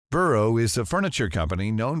Burrow is a furniture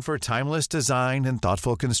company known for timeless design and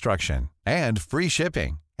thoughtful construction, and free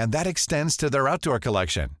shipping, and that extends to their outdoor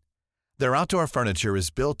collection. Their outdoor furniture is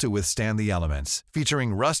built to withstand the elements,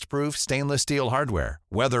 featuring rust-proof stainless steel hardware,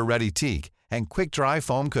 weather-ready teak, and quick-dry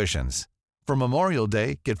foam cushions. For Memorial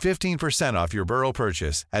Day, get 15% off your Burrow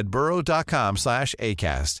purchase at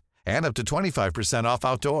burrow.com/ACAST and up to 25% off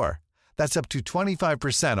outdoor. That's up to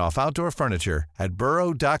 25% off outdoor furniture at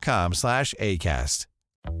burrow.com/ACAST.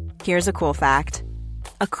 Here's a cool fact.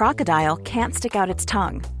 A crocodile can't stick out its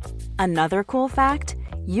tongue. Another cool fact,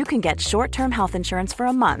 you can get short-term health insurance for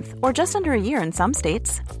a month or just under a year in some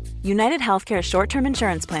states. United Healthcare short-term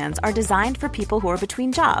insurance plans are designed for people who are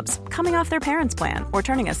between jobs, coming off their parents' plan, or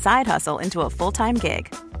turning a side hustle into a full-time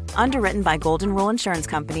gig. Underwritten by Golden Rule Insurance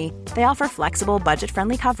Company, they offer flexible,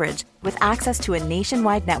 budget-friendly coverage with access to a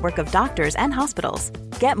nationwide network of doctors and hospitals.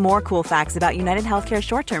 Get more cool facts about United Healthcare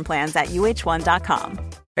short-term plans at uh1.com.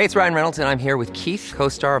 Hey, it's Ryan Reynolds, and I'm here with Keith,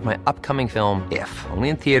 co-star of my upcoming film, If, only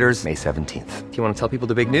in theaters May 17th. Do you want to tell people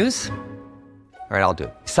the big news? All right, I'll do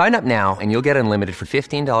it. Sign up now and you'll get unlimited for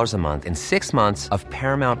 $15 a month and 6 months of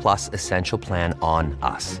Paramount Plus Essential Plan on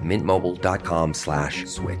us.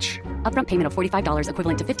 MintMobile.com/switch. Upfront payment of $45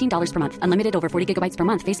 equivalent to $15 per month. Unlimited over 40 gigabytes per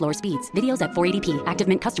month. Face lower speeds. Videos at 480p. Active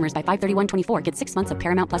Mint customers by 531.24 get 6 months of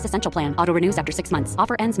Paramount Plus Essential Plan. Auto renews after 6 months.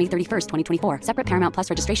 Offer ends May 31st, 2024. Separate Paramount Plus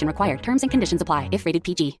registration required. Terms and conditions apply if rated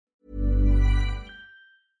PG.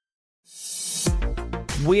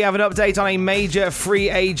 We have an update on a major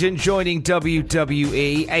free agent joining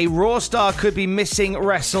WWE. A Raw star could be missing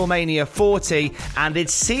WrestleMania 40. And did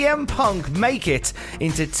CM Punk make it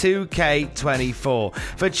into 2K24?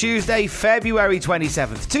 For Tuesday, February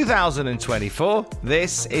 27th, 2024,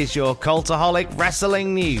 this is your Cultaholic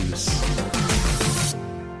Wrestling News.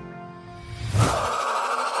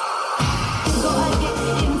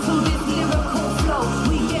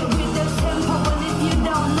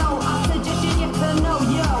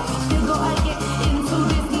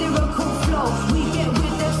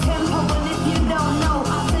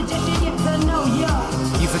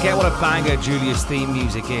 Get what a banger Julia's theme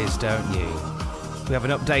music is, don't you? We have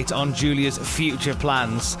an update on Julia's future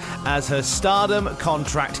plans as her Stardom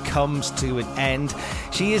contract comes to an end.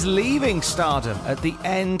 She is leaving Stardom at the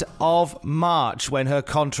end of March when her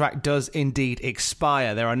contract does indeed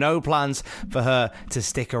expire. There are no plans for her to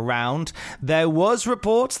stick around. There was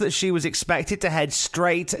reports that she was expected to head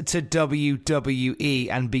straight to WWE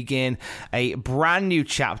and begin a brand new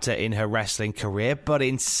chapter in her wrestling career, but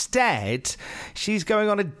instead, she's going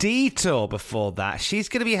on a detour before that. She's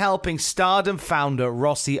going to be helping Stardom founder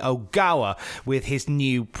Rossi Ogawa with his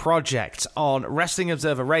new project. On Wrestling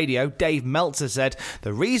Observer Radio, Dave Meltzer said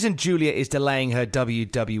the reason Julia is delaying her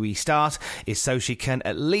WWE start is so she can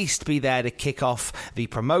at least be there to kick off the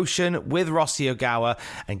promotion with Rossi Ogawa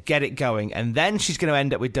and get it going, and then she's going to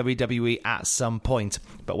end up with WWE at some point.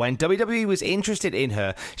 But when WWE was interested in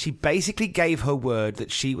her, she basically gave her word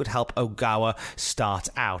that she would help Ogawa start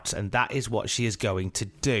out, and that is what she is going to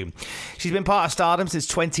do. She's been part of Stardom since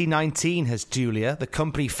 2019, has Julia, the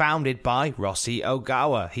company founded by Rossi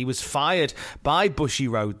Ogawa. He was fired by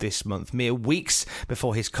Bushiroad this month, mere weeks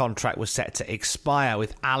before his contract was set to expire,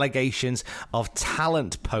 with allegations of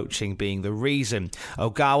talent poaching being the reason.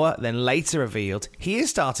 Ogawa then later revealed he is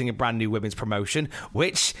starting a brand new women's promotion,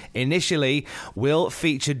 which initially will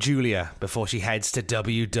feature Julia before she heads to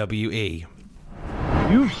WWE.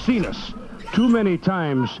 You've seen us too many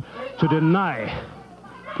times to deny.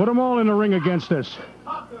 Put them all in the ring against us.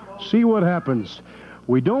 See what happens.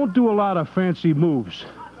 We don't do a lot of fancy moves,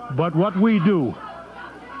 but what we do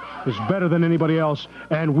is better than anybody else,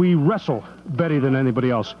 and we wrestle better than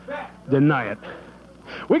anybody else. Deny it.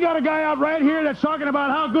 We got a guy out right here that's talking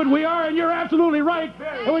about how good we are, and you're absolutely right.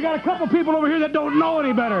 And we got a couple people over here that don't know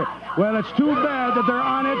any better. Well, it's too bad that they're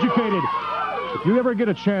uneducated. If you ever get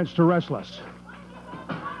a chance to wrestle us,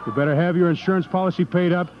 you better have your insurance policy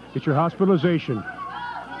paid up, get your hospitalization.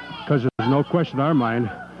 Because there's no question in our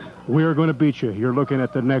mind, we're going to beat you. You're looking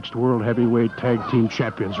at the next World Heavyweight Tag Team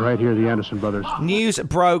Champions right here, the Anderson brothers. News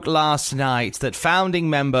broke last night that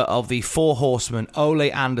founding member of the Four Horsemen,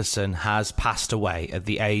 Ole Anderson, has passed away at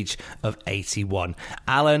the age of 81.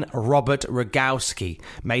 Alan Robert Rogowski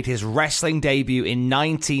made his wrestling debut in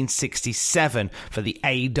 1967 for the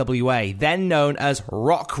AWA, then known as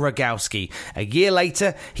Rock Rogowski. A year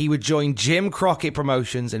later, he would join Jim Crockett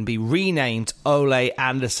Promotions and be renamed Ole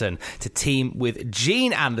Anderson to team with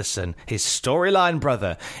Gene Anderson, his storyline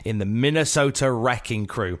brother, in the Minnesota Wrecking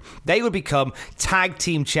Crew. They would become tag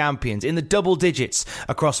team champions in the double digits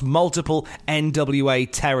across multiple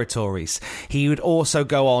NWA territories. He would also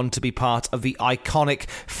go on to be part of the iconic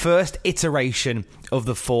first iteration of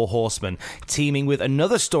the Four Horsemen, teaming with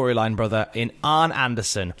another storyline brother in Arn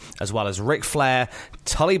Anderson, as well as Ric Flair,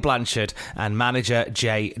 Tully Blanchard, and manager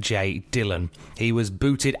J.J. Dillon. He was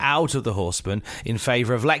booted out of the Horsemen in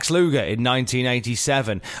favour of Lex Luger in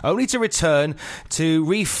 1987, only to return to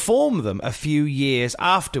reform them a few years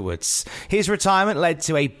afterwards. His retirement led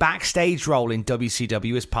to a backstage role in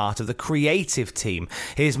WCW as part of the creative team.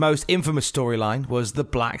 His most infamous storyline was the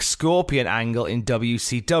Black Scorpion angle in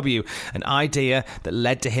WCW, an idea that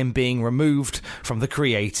led to him being removed from the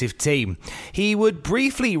creative team. He would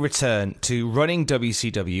briefly return to running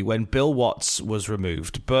WCW when Bill Watts was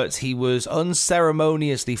removed, but he was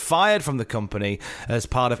unceremoniously fired from the company as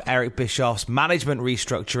part of Eric Bischoff's management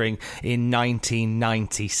restructuring in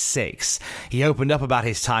 1996. He opened up about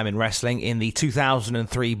his time in wrestling in the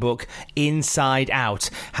 2003 book Inside Out: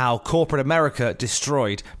 How Corporate America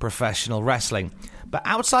Destroyed Professional Wrestling. But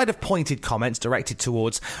outside of pointed comments directed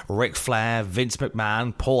towards Ric Flair, Vince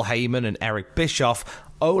McMahon, Paul Heyman, and Eric Bischoff,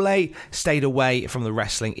 Ole stayed away from the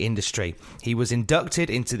wrestling industry. He was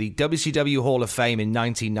inducted into the WCW Hall of Fame in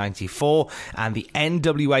 1994 and the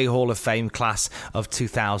NWA Hall of Fame class of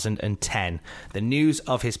 2010. The news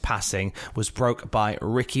of his passing was broke by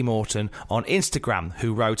Ricky Morton on Instagram,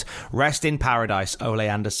 who wrote, "Rest in paradise, Ole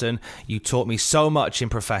Anderson. You taught me so much in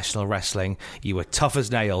professional wrestling. You were tough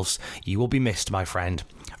as nails. You will be missed, my friend."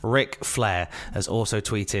 Ric Flair has also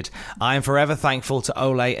tweeted, "I am forever thankful to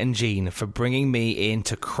Ole and Gene for bringing me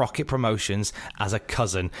into Crockett Promotions as a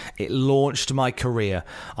cousin. It launched my career.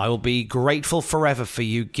 I will be grateful forever for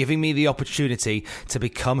you giving me the opportunity to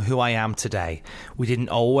become who I am today. We didn't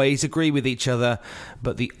always agree with each other,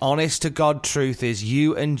 but the honest-to-God truth is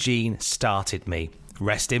you and Gene started me.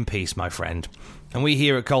 Rest in peace, my friend." And we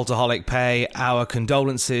here at Cultaholic pay our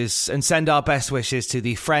condolences and send our best wishes to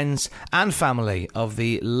the friends and family of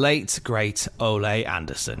the late, great Ole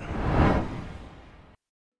Anderson.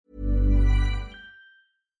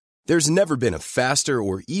 There's never been a faster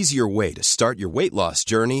or easier way to start your weight loss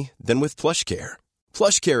journey than with PlushCare.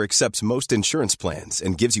 PlushCare accepts most insurance plans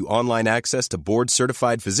and gives you online access to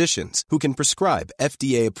board-certified physicians who can prescribe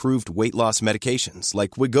FDA-approved weight loss medications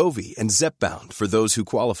like Wegovy and Zepbound for those who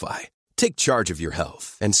qualify. Take charge of your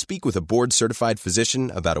health and speak with a board-certified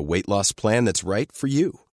physician about a weight loss plan that's right for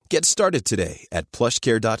you. Get started today at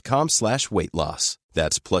plushcare.com/weight loss.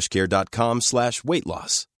 That's plushcare.com/weight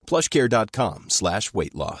loss.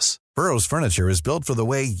 plushcare.com/weight loss. Burrow's furniture is built for the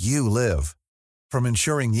way you live. From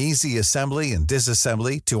ensuring easy assembly and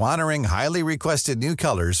disassembly to honoring highly requested new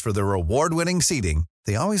colors for their award-winning seating,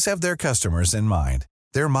 they always have their customers in mind.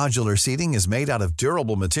 Their modular seating is made out of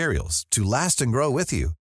durable materials to last and grow with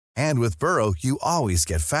you. And with Burrow, you always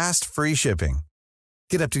get fast, free shipping.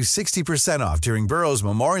 Get up to 60% off during Burrow's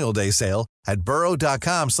Memorial Day sale at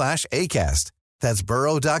burrow.com/ACAST. That's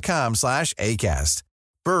burrow.com/ACAST.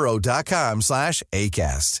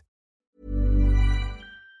 burrow.com/ACAST.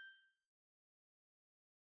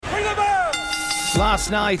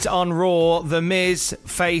 Last night on Raw, The Miz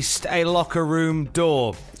faced a locker room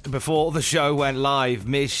door. Before the show went live,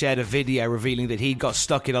 Miz shared a video revealing that he'd got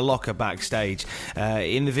stuck in a locker backstage.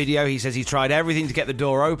 In the video, he says he tried everything to get the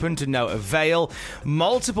door open to no avail.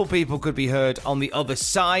 Multiple people could be heard on the other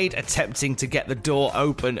side attempting to get the door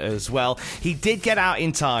open as well. He did get out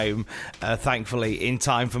in time, thankfully, in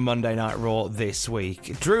time for Monday Night Raw this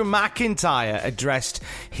week. Drew McIntyre addressed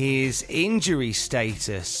his injury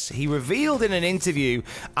status. He revealed in an interview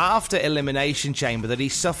after Elimination Chamber that he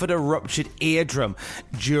suffered a ruptured eardrum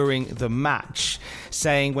during the match,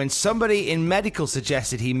 saying when somebody in medical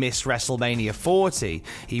suggested he missed WrestleMania 40,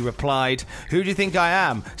 he replied, "Who do you think I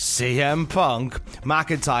am? CM Punk?"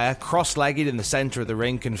 McIntyre, cross-legged in the center of the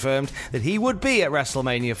ring, confirmed that he would be at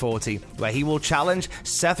WrestleMania 40, where he will challenge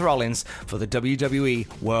Seth Rollins for the WWE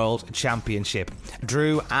World Championship.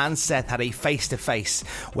 Drew and Seth had a face-to-face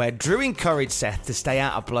where Drew encouraged Seth to stay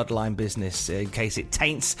out of bloodline business in case it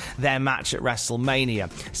taints their match at WrestleMania.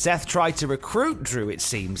 Seth tried to recruit Drew, it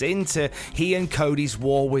seems, into he and Cody's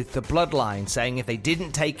war with the bloodline, saying if they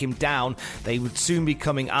didn't take him down, they would soon be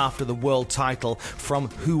coming after the world title from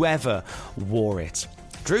whoever wore it.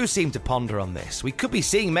 Drew seemed to ponder on this. We could be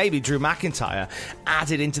seeing maybe Drew McIntyre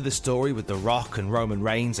added into the story with The Rock and Roman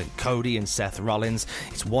Reigns and Cody and Seth Rollins.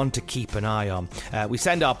 It's one to keep an eye on. We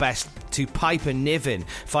send our best to Piper Niven,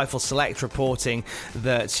 Fightful Select, reporting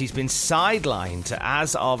that she's been sidelined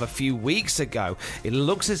as of a few weeks ago. It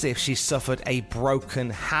looks as if she suffered a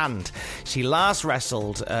broken hand. She last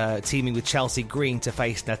wrestled teaming with Chelsea Green to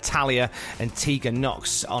face Natalya and Tegan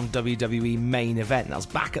Nox on WWE main event. That was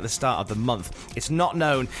back at the start of the month. It's not known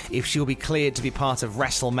known if she'll be cleared to be part of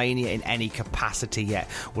WrestleMania in any capacity yet.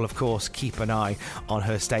 We'll, of course, keep an eye on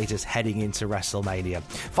her status heading into WrestleMania.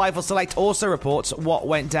 Fightful Select also reports what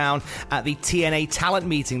went down at the TNA talent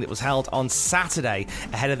meeting that was held on Saturday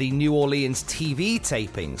ahead of the New Orleans TV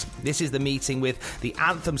tapings. This is the meeting with the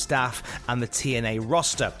Anthem staff and the TNA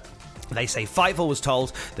roster. They say Fightful was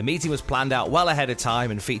told the meeting was planned out well ahead of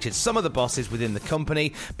time and featured some of the bosses within the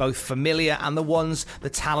company, both familiar and the ones the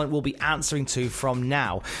talent will be answering to from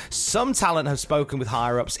now. Some talent have spoken with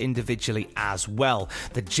higher-ups individually as well.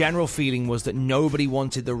 The general feeling was that nobody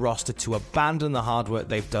wanted the roster to abandon the hard work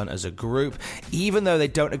they've done as a group, even though they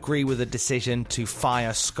don't agree with the decision to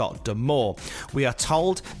fire Scott D'Amore. We are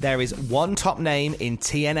told there is one top name in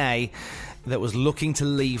TNA that was looking to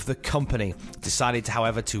leave the company. Decided,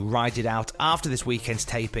 however, to ride it out after this weekend's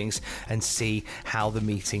tapings and see how the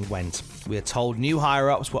meeting went. We are told new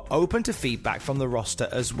higher-ups were open to feedback from the roster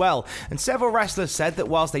as well, and several wrestlers said that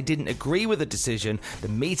whilst they didn't agree with the decision, the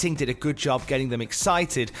meeting did a good job getting them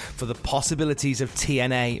excited for the possibilities of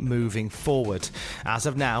TNA moving forward. As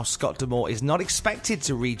of now, Scott D'Amore is not expected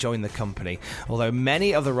to rejoin the company, although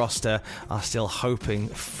many of the roster are still hoping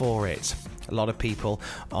for it. A lot of people,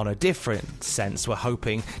 on a different sense, were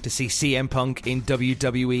hoping to see CM Punk in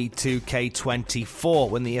WWE 2K24.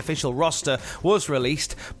 When the official roster was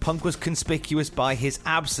released, Punk was conspicuous by his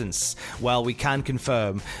absence. Well, we can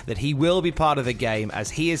confirm that he will be part of the game, as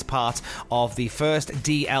he is part of the first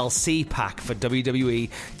DLC pack for WWE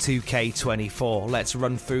 2K24. Let's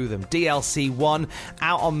run through them. DLC 1,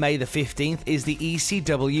 out on May the 15th, is the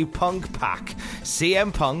ECW Punk pack.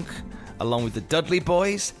 CM Punk, along with the Dudley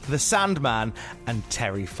Boys, the Sandman, and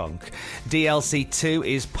Terry Funk. DLC 2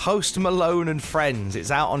 is Post Malone and Friends.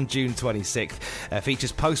 It's out on June 26th.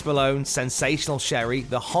 Features Post Malone, Sensational Sherry,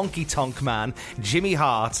 the Honky Tonk Man, Jimmy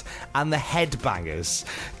Hart, and the Headbangers.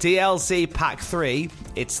 DLC Pack 3,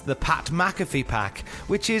 it's the Pat McAfee pack,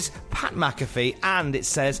 which is Pat McAfee, and it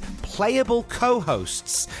says playable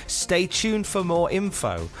co-hosts. Stay tuned for more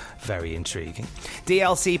info. Very intriguing.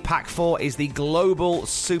 DLC Pack 4 is the Global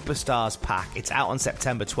Superstars pack. It's out on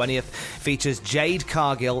September 20th. Features Jade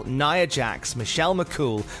Cargill, Nia Jax, Michelle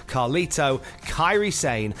McCool, Carlito, Kairi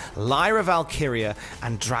Sane, Lyra Valkyria,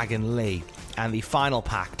 and Dragon Lee. And the final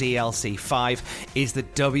pack, DLC 5, is the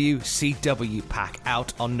WCW pack,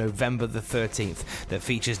 out on November the 13th, that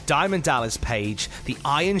features Diamond Dallas Page, the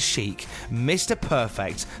Iron Sheik, Mr.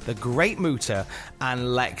 Perfect, the Great Muta,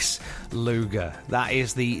 and Lex Luger. That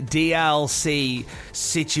is the DLC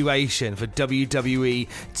situation for WWE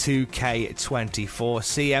 2K24.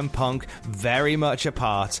 CM Punk very much a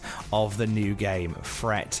part of the new game.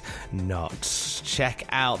 Fret not. Check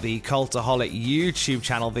out the Cultaholic YouTube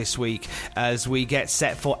channel this week as we get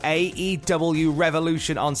set for AEW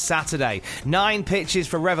Revolution on Saturday. 9 pitches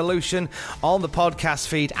for Revolution on the podcast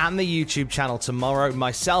feed and the YouTube channel tomorrow.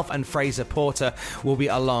 Myself and Fraser Porter will be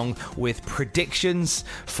along with predictions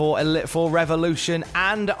for Revolution,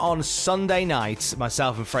 and on Sunday night,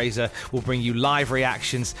 myself and Fraser will bring you live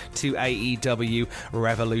reactions to AEW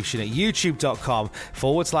Revolution at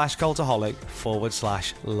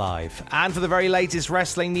youtube.com/cultaholic/live. And for the very latest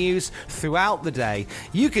wrestling news throughout the day,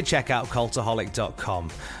 you can check out cultaholic.com.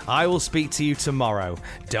 I will speak to you tomorrow.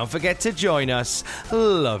 Don't forget to join us.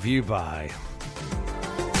 Love you, bye.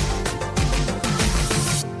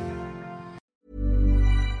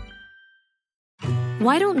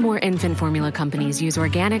 Why don't more infant formula companies use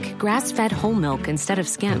organic, grass-fed whole milk instead of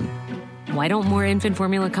skim? Why don't more infant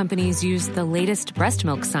formula companies use the latest breast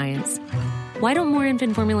milk science? Why don't more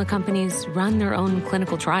infant formula companies run their own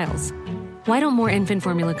clinical trials? Why don't more infant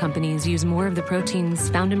formula companies use more of the proteins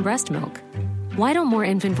found in breast milk? Why don't more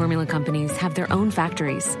infant formula companies have their own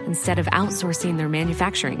factories instead of outsourcing their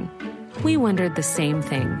manufacturing? We wondered the same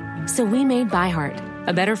thing. So we made ByHeart,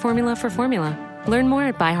 a better formula for formula. Learn more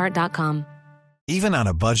at byheart.com. Even on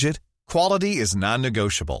a budget, quality is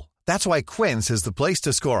non-negotiable. That's why Quince is the place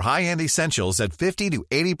to score high-end essentials at 50 to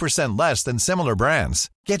 80% less than similar brands.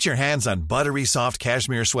 Get your hands on buttery soft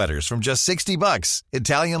cashmere sweaters from just $60,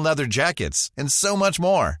 Italian leather jackets, and so much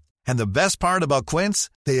more. And the best part about Quince,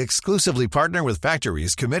 they exclusively partner with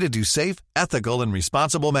factories committed to safe, ethical, and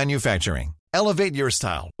responsible manufacturing. Elevate your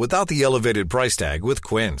style without the elevated price tag with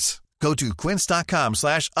Quince. Go to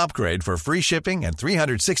quince.com/upgrade for free shipping and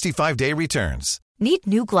 365-day returns. Need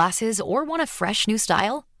new glasses or want a fresh new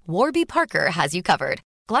style? Warby Parker has you covered.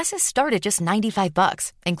 Glasses start at just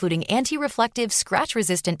 $95, including anti-reflective,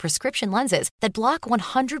 scratch-resistant prescription lenses that block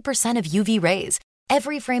 100% of UV rays.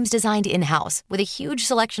 Every frame's designed in-house with a huge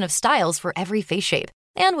selection of styles for every face shape.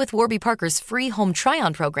 And with Warby Parker's free home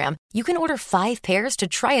try-on program, you can order 5 pairs to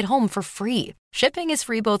try at home for free. Shipping is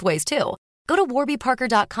free both ways, too. Go to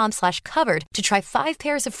warbyparker.com/covered to try 5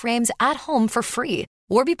 pairs of frames at home for free.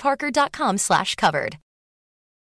 warbyparker.com/covered.